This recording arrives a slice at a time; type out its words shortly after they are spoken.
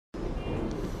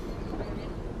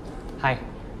Hi.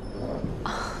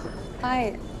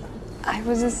 Hi. I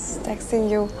was just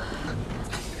texting you.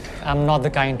 I'm not the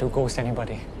kind to ghost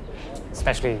anybody.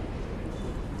 Especially,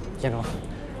 you know.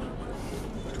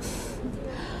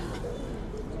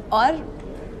 Or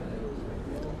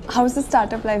how's the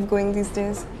startup life going these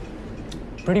days?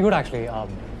 Pretty good, actually.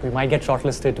 We might get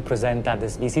shortlisted to present at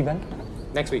this VC event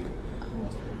next week.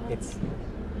 It's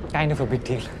kind of a big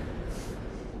deal.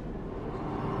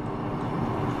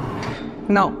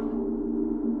 No.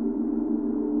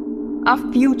 Our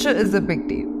future is a big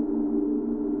deal.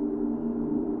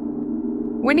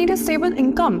 We need a stable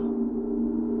income.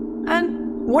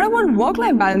 And what about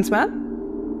work-life balance, man?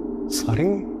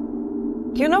 Sorry?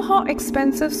 You know how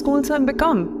expensive schools have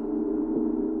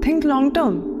become? Think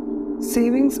long-term.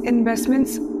 Savings,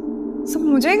 investments. सब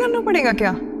मुझे ही करना पड़ेगा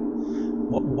क्या?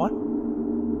 What?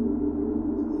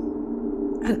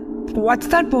 And what's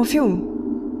that perfume?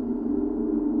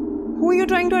 Who are you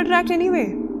trying to attract anyway?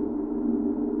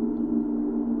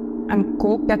 And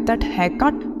go get that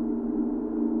haircut?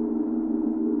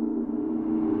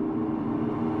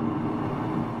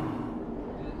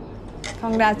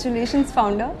 Congratulations,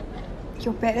 founder.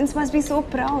 Your parents must be so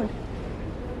proud.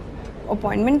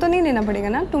 Appointment तो नहीं लेना पड़ेगा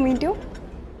ना to meet you?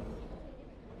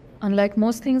 Unlike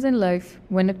most things in life,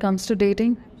 when it comes to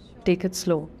dating, take it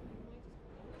slow.